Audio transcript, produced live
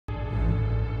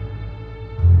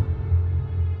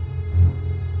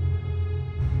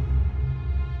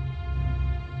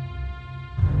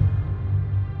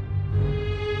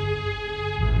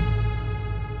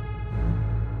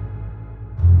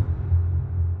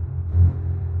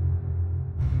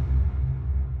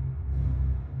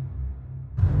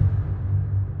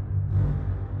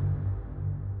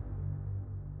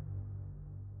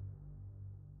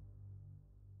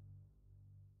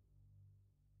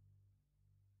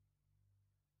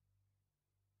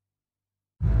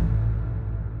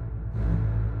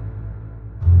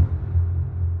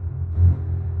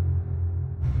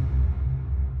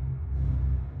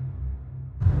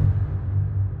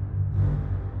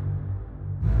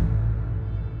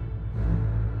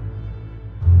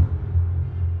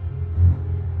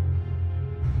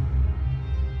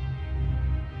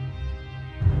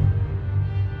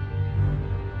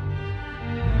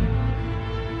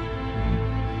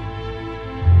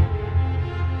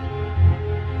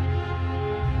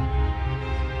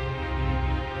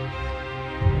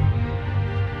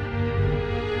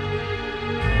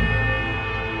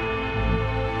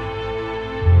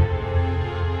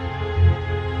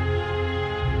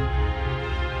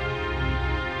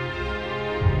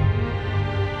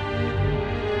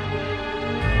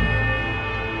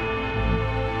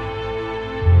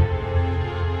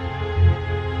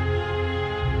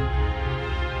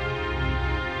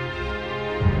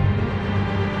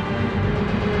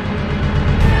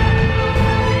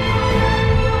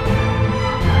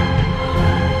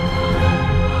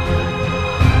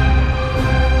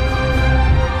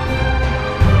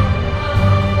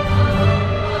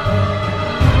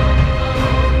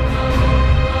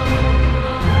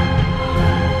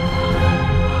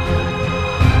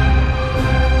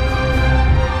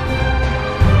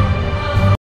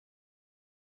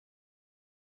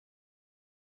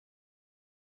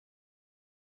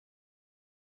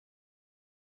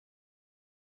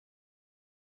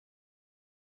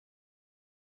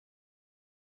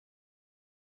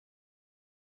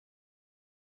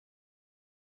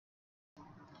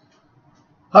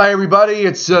Hi, everybody.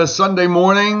 It's Sunday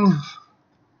morning,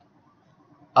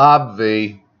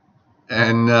 obvi,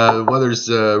 and weather's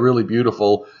really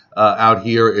beautiful out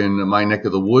here in my neck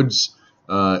of the woods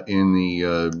in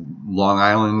the Long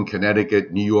Island,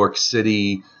 Connecticut, New York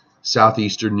City,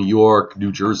 southeastern New York,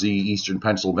 New Jersey, eastern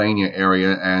Pennsylvania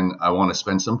area, and I want to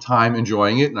spend some time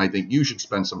enjoying it, and I think you should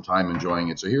spend some time enjoying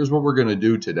it. So here's what we're going to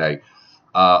do today.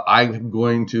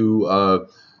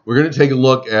 We're going to take a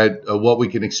look at what we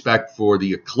can expect for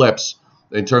the eclipse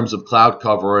in terms of cloud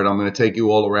cover, and I'm going to take you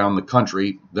all around the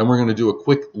country. Then we're going to do a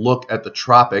quick look at the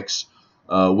tropics,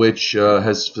 which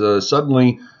has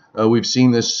suddenly we've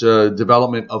seen this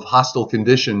development of hostile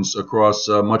conditions across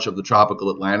much of the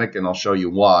tropical Atlantic, and I'll show you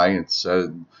why. It's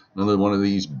another one of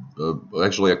these,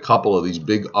 actually a couple of these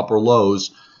big upper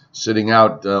lows sitting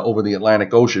out over the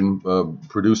Atlantic Ocean,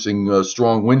 producing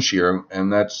strong wind shear, and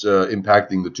that's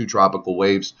impacting the two tropical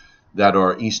waves that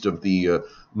are east of the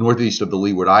northeast of the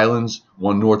Leeward Islands,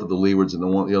 one north of the Leewards and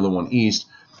the other one east.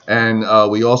 And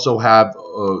we also have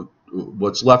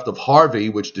what's left of Harvey,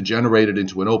 which degenerated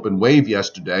into an open wave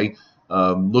yesterday.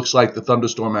 Looks like the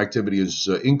thunderstorm activity is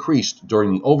increased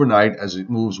during the overnight as it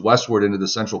moves westward into the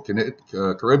central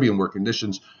Caribbean, where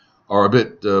conditions are a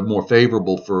bit more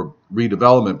favorable for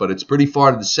redevelopment, but it's pretty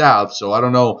far to the south, so I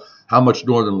don't know how much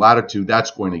northern latitude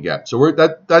that's going to get. So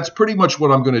that's pretty much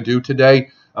what I'm going to do today.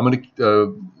 I'm going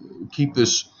to keep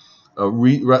this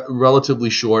relatively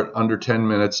short, under 10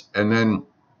 minutes, and then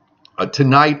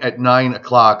tonight at 9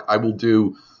 o'clock, I will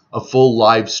do a full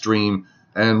live stream,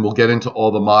 and we'll get into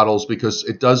all the models, because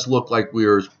it does look like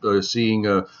we're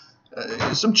seeing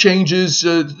some changes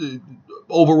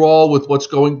overall with what's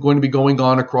going to be going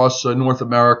on across North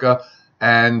America,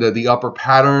 and the upper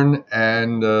pattern,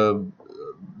 and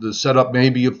the setup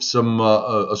maybe of some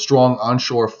a strong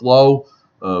onshore flow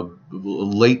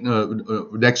late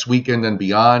next weekend and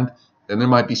beyond. And there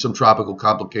might be some tropical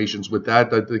complications with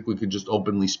that. I think we could just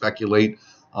openly speculate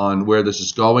on where this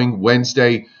is going.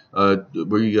 Wednesday,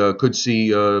 we could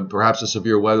see perhaps a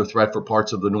severe weather threat for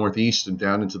parts of the Northeast and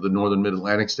down into the northern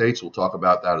mid-Atlantic states. We'll talk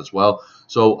about that as well.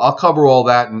 So I'll cover all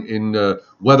that in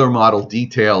weather model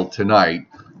detail tonight.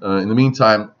 In the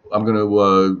meantime, I'm going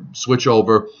to switch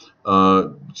over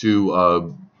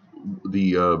to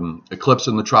the eclipse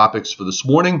in the tropics for this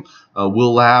morning.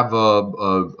 We'll have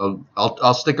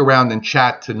I'll stick around and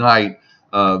chat tonight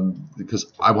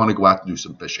because I want to go out and do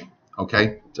some fishing.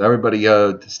 Okay, so everybody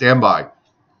stand by.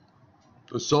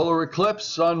 The solar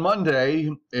eclipse on Monday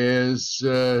is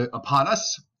upon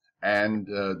us, and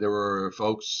there are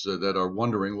folks that are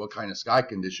wondering what kind of sky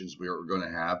conditions we are going to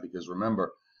have, because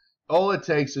remember, all it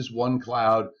takes is one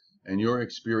cloud and your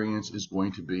experience is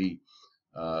going to be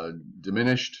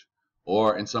diminished,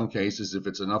 or in some cases, if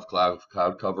it's enough cloud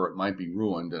cover, it might be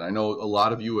ruined. And I know a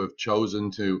lot of you have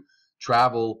chosen to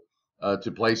travel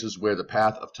to places where the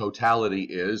path of totality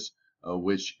is,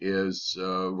 which is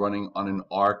running on an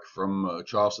arc from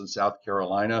Charleston, South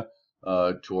Carolina,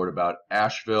 toward about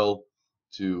Asheville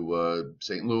to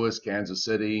St. Louis, Kansas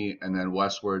City, and then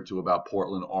westward to about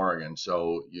Portland, Oregon.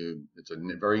 So it's a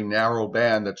very narrow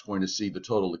band that's going to see the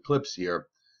total eclipse here,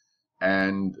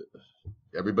 and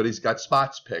everybody's got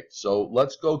spots picked. So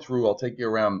let's go through. I'll take you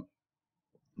around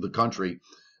the country,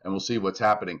 and we'll see what's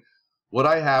happening. What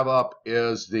I have up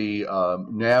is the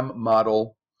NAM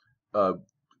model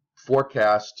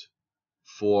forecast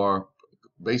for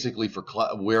basically for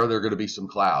where there are going to be some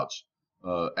clouds.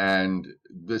 And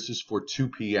this is for 2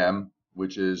 p.m.,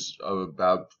 which is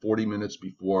about 40 minutes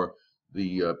before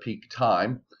the peak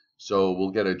time. So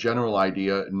we'll get a general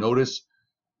idea. Notice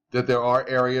that there are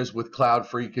areas with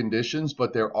cloud-free conditions,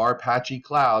 but there are patchy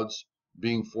clouds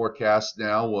being forecast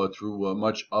now through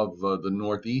much of the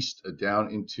Northeast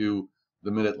down into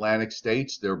the Mid-Atlantic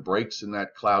states. There are breaks in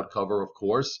that cloud cover, of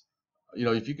course. You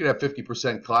know, if you could have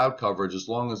 50% cloud coverage, as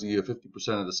long as the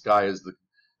 50% of the sky is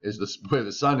where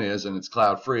the sun is and it's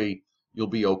cloud-free, you'll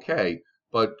be okay.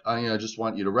 But I just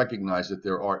want you to recognize that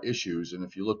there are issues. And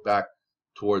if you look back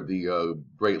toward the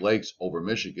Great Lakes over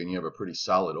Michigan, you have a pretty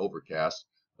solid overcast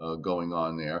going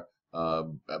on there.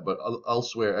 But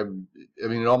elsewhere, I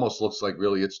mean, it almost looks like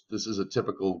really this is a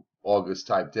typical August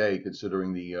type day,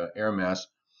 considering the air mass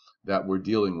that we're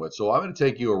dealing with. So I'm going to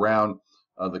take you around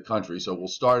the country. So we'll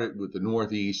start it with the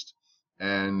Northeast,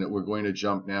 and we're going to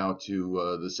jump now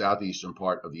to the southeastern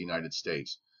part of the United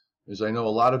States. As I know, a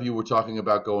lot of you were talking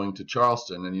about going to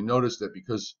Charleston, and you notice that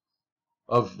because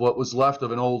of what was left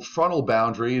of an old frontal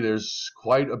boundary, there's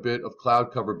quite a bit of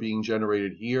cloud cover being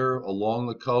generated here along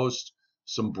the coast,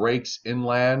 some breaks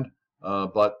inland,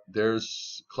 but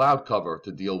there's cloud cover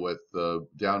to deal with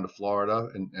down to Florida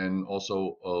and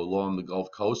also along the Gulf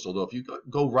Coast. Although if you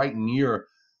go right near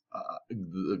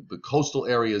the coastal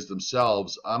areas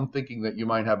themselves, I'm thinking that you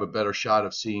might have a better shot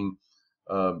of seeing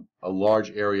a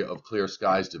large area of clear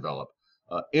skies develop.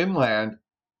 Inland,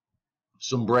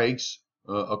 some breaks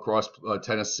across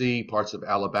Tennessee, parts of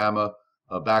Alabama,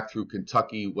 back through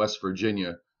Kentucky, West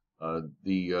Virginia.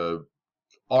 The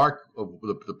arc of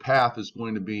the path is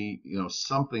going to be,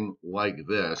 something like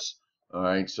this. All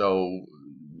right, so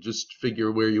just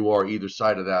figure where you are either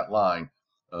side of that line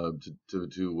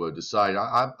to decide.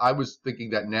 I was thinking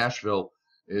that Nashville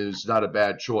is not a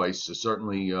bad choice. So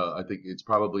certainly, I think it's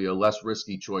probably a less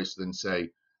risky choice than, say,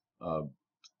 uh,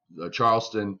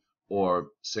 Charleston or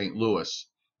St. Louis.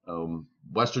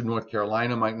 Western North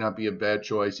Carolina might not be a bad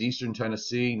choice. Eastern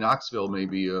Tennessee, Knoxville may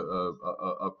be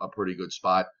a pretty good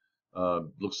spot.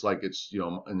 Looks like it's,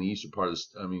 in the eastern part of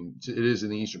the, I mean, it is in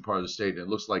the eastern part of the state, and it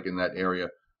looks like in that area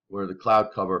where the cloud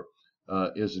cover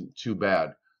isn't too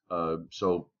bad.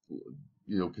 So,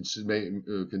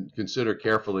 consider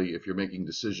carefully if you're making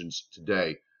decisions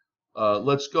today.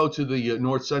 Let's go to the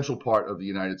north central part of the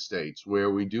United States, where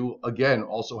we do, again,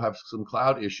 also have some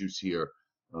cloud issues here.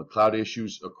 Cloud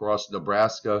issues across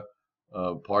Nebraska,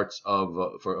 parts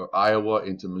of for Iowa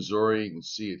into Missouri. You can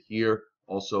see it here.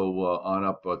 Also on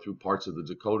up through parts of the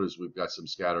Dakotas, we've got some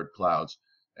scattered clouds.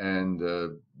 And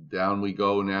down we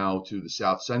go now to the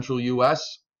south central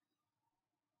U.S.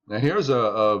 Now here's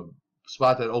a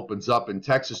spot that opens up in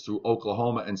Texas through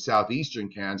Oklahoma and southeastern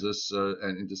Kansas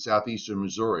and into southeastern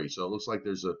Missouri. So it looks like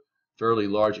there's a fairly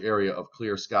large area of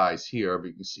clear skies here. But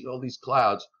you can see all these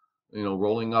clouds,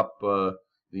 rolling up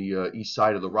the east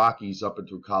side of the Rockies up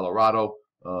into Colorado,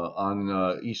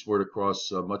 on eastward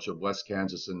across much of West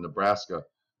Kansas and Nebraska.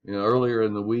 Earlier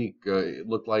in the week, it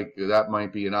looked like that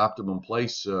might be an optimum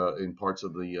place in parts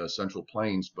of the Central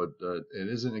Plains, but it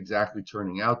isn't exactly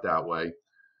turning out that way.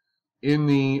 In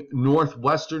the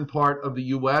northwestern part of the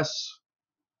U.S.,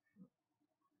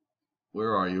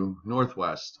 where are you?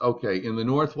 Northwest. Okay, in the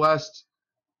northwest,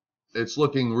 it's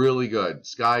looking really good.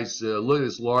 Skies, look at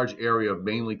this large area of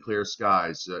mainly clear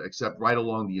skies, except right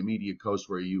along the immediate coast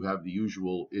where you have the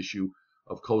usual issue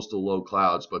of coastal low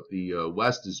clouds. But the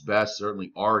west is best,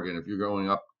 certainly Oregon. If you're going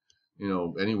up,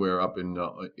 anywhere up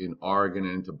in Oregon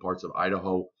and into parts of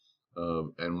Idaho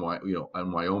and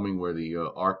Wyoming where the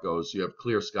arc goes, you have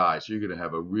clear skies. So you're going to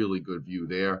have a really good view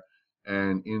there.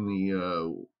 And in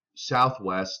the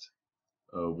southwest,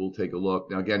 we'll take a look.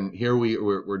 Now, again, here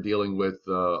we're dealing with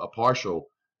a partial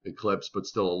eclipse, but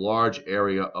still a large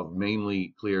area of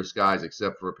mainly clear skies,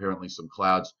 except for apparently some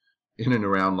clouds in and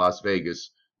around Las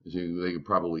Vegas. They could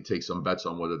probably take some bets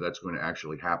on whether that's going to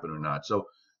actually happen or not. So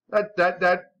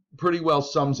that pretty well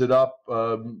sums it up.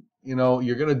 You're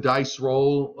going to dice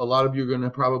roll. A lot of you are going to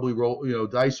probably roll,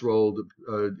 dice roll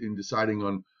in deciding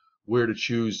on where to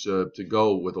choose to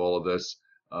go with all of this.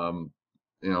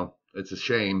 It's a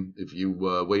shame if you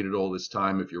waited all this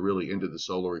time, if you're really into the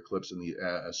solar eclipse and the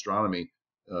astronomy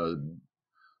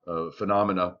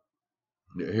phenomena.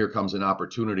 Here comes an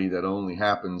opportunity that only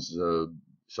happens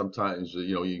sometimes,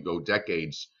 you go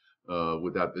decades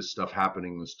without this stuff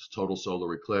happening, this total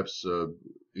solar eclipse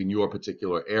in your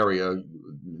particular area.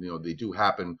 They do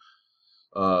happen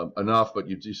enough, but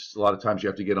a lot of times you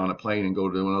have to get on a plane and go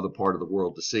to another part of the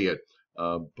world to see it.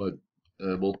 But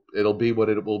it'll be what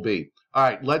it will be. All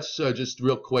right, let's just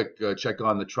real quick check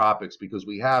on the tropics, because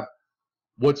we have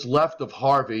what's left of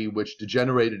Harvey, which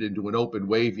degenerated into an open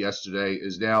wave yesterday,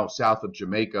 is now south of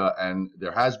Jamaica, and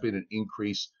there has been an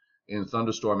increase in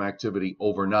thunderstorm activity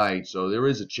overnight. So there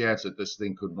is a chance that this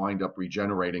thing could wind up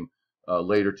regenerating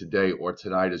later today or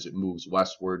tonight as it moves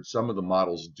westward. Some of the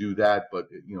models do that, but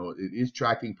it is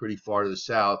tracking pretty far to the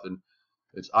south, and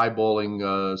it's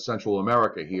eyeballing Central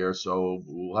America here, so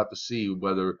we'll have to see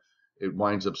whether it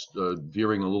winds up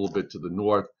veering a little bit to the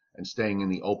north and staying in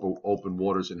the open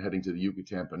waters and heading to the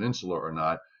Yucatan Peninsula or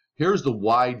not. Here's the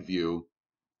wide view,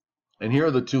 and here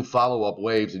are the two follow-up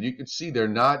waves, and you can see they're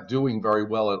not doing very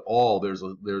well at all. There's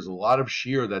a lot of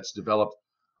shear that's developed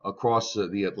across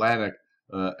the Atlantic,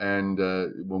 and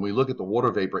when we look at the water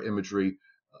vapor imagery,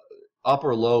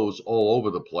 upper lows all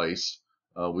over the place.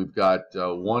 We've got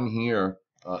one here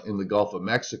in the Gulf of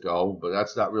Mexico, but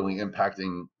that's not really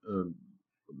impacting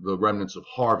the remnants of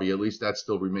Harvey. At least that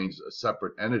still remains a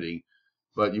separate entity.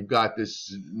 But you've got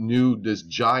this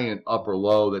giant upper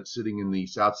low that's sitting in the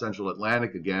south central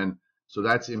Atlantic again. So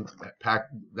that's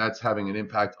having an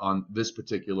impact on this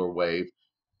particular wave.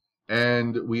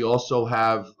 And we also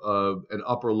have an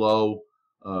upper low.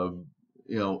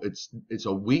 It's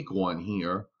a weak one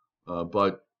here,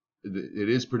 but it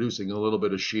is producing a little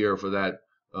bit of shear for that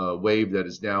wave that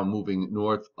is now moving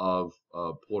north of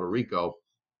Puerto Rico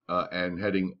and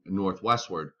heading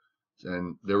northwestward.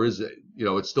 and there is,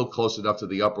 it's still close enough to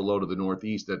the upper low to the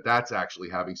northeast that that's actually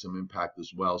having some impact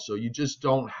as well. So you just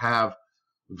don't have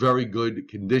very good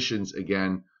conditions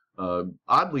again.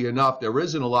 Oddly enough, there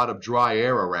isn't a lot of dry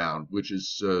air around, which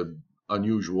is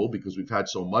unusual because we've had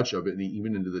so much of it, and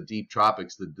even into the deep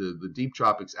tropics. The deep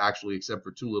tropics actually, except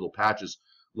for two little patches,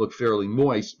 look fairly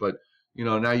moist. But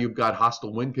now you've got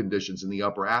hostile wind conditions in the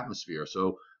upper atmosphere.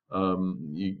 So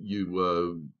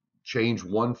you change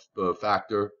one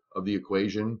factor of the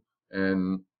equation,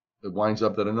 and it winds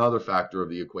up that another factor of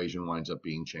the equation winds up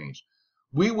being changed.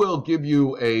 We will give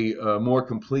you a more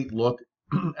complete look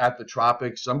at the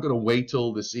tropics. I'm going to wait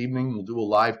till this evening. We'll do a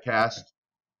live cast.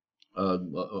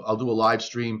 I'll do a live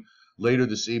stream later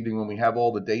this evening when we have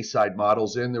all the dayside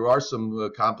models in. There are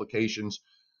some complications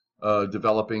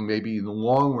developing maybe in the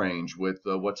long range with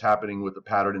what's happening with the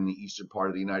pattern in the eastern part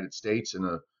of the United States and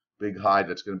a big high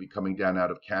that's going to be coming down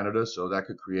out of Canada. So that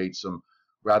could create some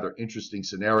rather interesting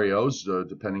scenarios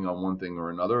depending on one thing or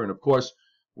another. And of course,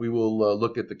 we will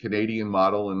look at the Canadian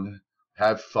model and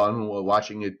have fun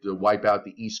watching it wipe out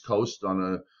the East Coast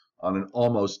on an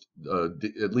almost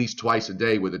at least twice a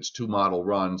day with its 2 model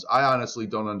runs. I honestly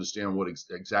don't understand what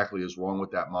exactly is wrong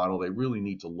with that model. They really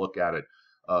need to look at it.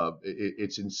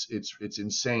 It's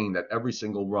insane that every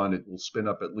single run it will spin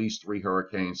up at least 3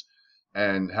 hurricanes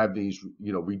and have these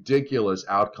ridiculous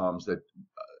outcomes that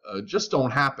just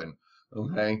don't happen.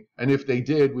 Okay, and if they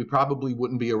did, we probably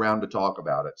wouldn't be around to talk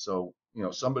about it. So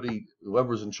somebody,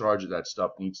 whoever's in charge of that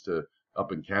stuff,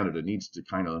 up in Canada needs to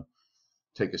kind of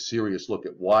take a serious look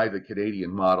at why the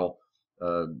Canadian model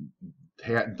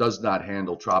does not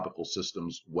handle tropical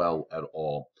systems well at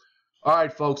all. All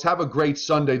right, folks, have a great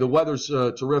Sunday. The weather's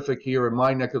terrific here in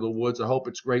my neck of the woods. I hope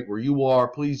it's great where you are.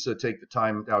 Please take the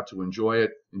time out to enjoy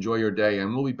it. Enjoy your day,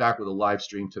 and we'll be back with a live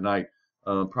stream tonight,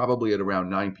 probably at around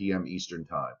 9 p.m. Eastern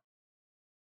Time.